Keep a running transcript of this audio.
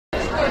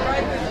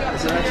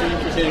So actually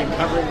interested in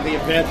covering the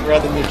event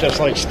rather than just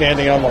like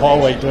standing on the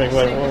hallway doing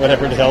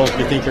whatever the hell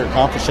you think you're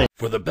accomplishing.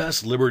 For the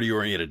best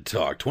liberty-oriented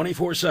talk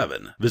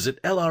 24/7, visit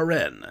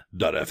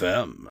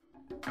lrn.fm.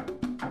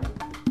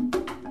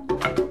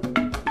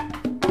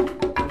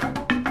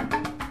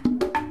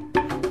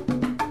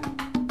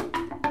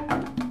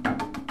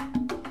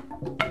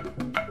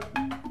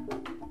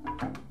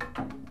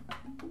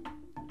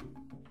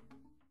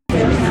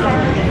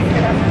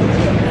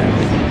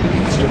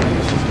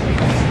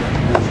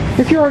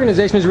 If your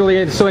organization is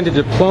really so into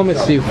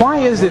diplomacy, why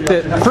is it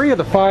that 3 of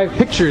the 5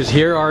 pictures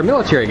here are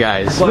military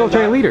guys,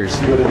 military leaders?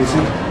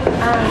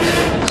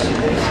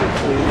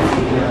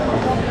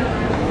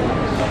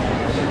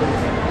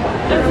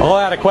 A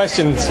lot of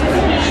questions.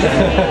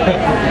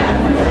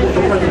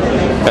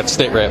 That's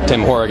State Rep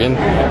Tim Horrigan.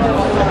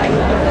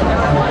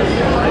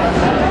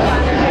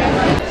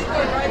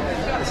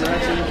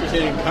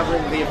 In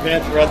covering the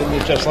event rather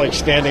than just like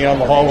standing on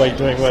the hallway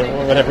doing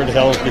whatever the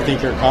hell you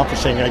think you're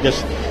accomplishing. I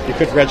guess you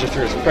could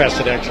register as press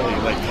and actually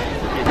like.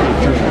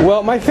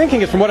 Well, my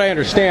thinking is, from what I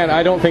understand,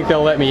 I don't think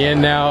they'll let me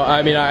in now.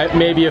 I mean,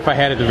 maybe if I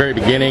had at the very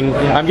beginning.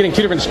 I'm getting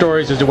 2 different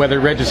stories as to whether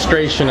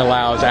registration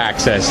allows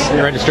access,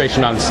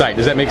 registration on site.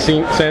 Does that make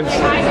sense?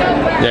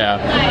 Yeah.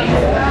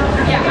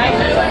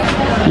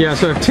 Yeah,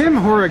 so if Tim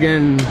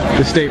Horrigan,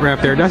 the state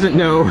rep there, doesn't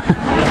know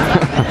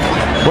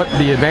what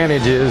the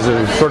advantage is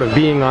of sort of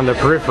being on the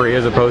periphery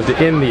as opposed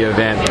to in the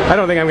event, I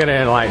don't think I'm going to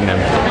enlighten him.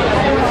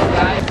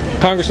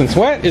 Congressman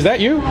Sweat, is that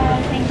you?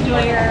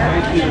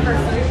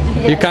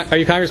 Are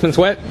you Congressman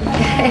Sweat?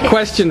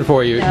 Question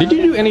for you. Did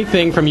you do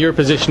anything from your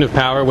position of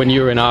power when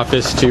you were in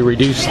office to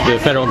reduce the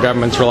federal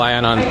government's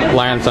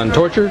reliance on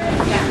torture?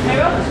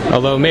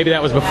 Although maybe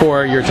that was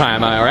before your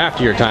time or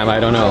after your time, I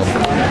don't know.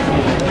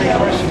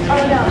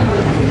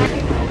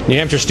 New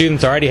Hampshire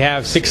students already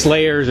have 6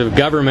 layers of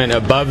government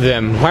above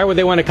them. Why would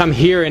they want to come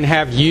here and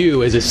have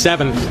you as a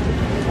 7th?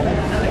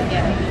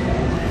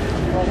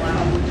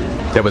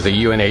 That was a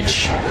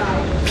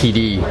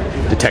UNHPD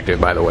detective,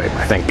 by the way,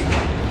 I think.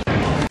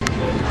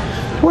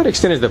 To what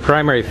extent is the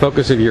primary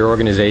focus of your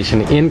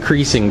organization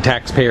increasing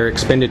taxpayer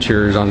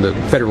expenditures on the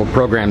federal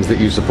programs that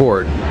you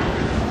support?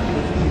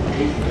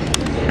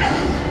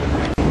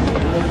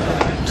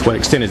 To what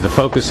extent is the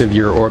focus of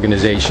your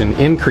organization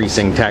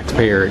increasing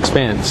taxpayer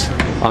expense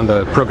on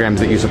the programs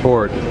that you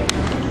support?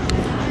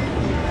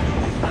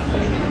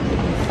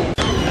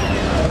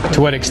 To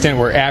what extent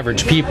were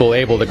average people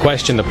able to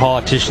question the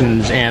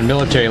politicians and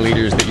military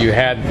leaders that you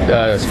had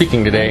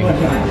speaking today?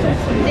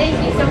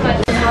 Thank you so much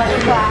for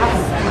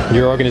class.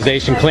 Your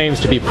organization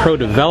claims to be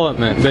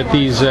pro-development, but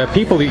these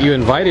people that you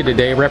invited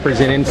today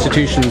represent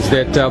institutions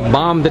that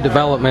bomb the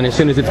development as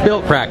soon as it's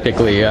built,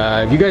 practically.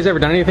 Have you guys ever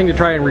done anything to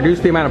try and reduce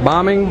the amount of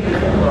bombing?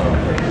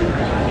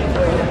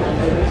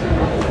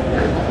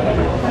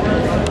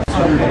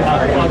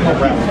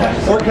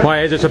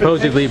 Why is a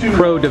supposedly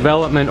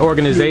pro-development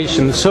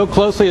organization so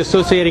closely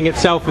associating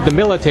itself with the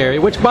military,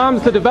 which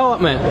bombs the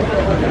development?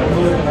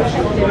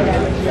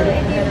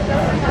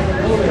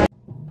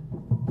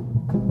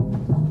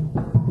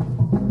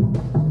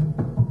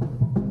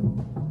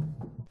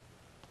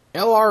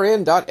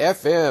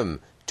 LRN.FM,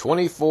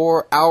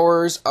 24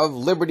 hours of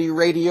Liberty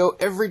Radio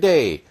every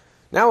day.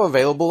 Now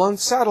available on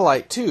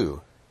satellite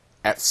too,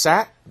 at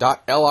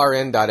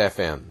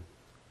sat.lrn.fm.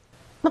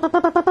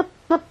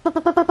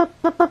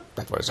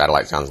 That's what a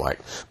satellite sounds like.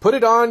 Put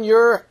it on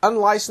your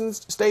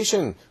unlicensed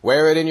station.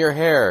 Wear it in your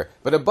hair.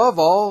 But above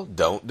all,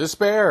 don't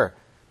despair.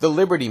 The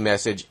Liberty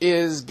message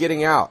is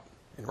getting out.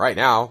 And right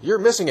now, you're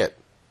missing it.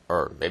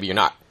 Or maybe you're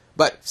not.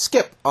 But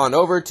skip on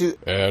over to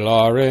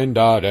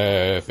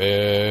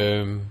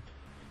LRN.FM.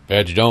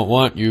 Feds don't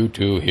want you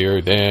to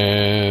hear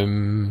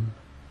them.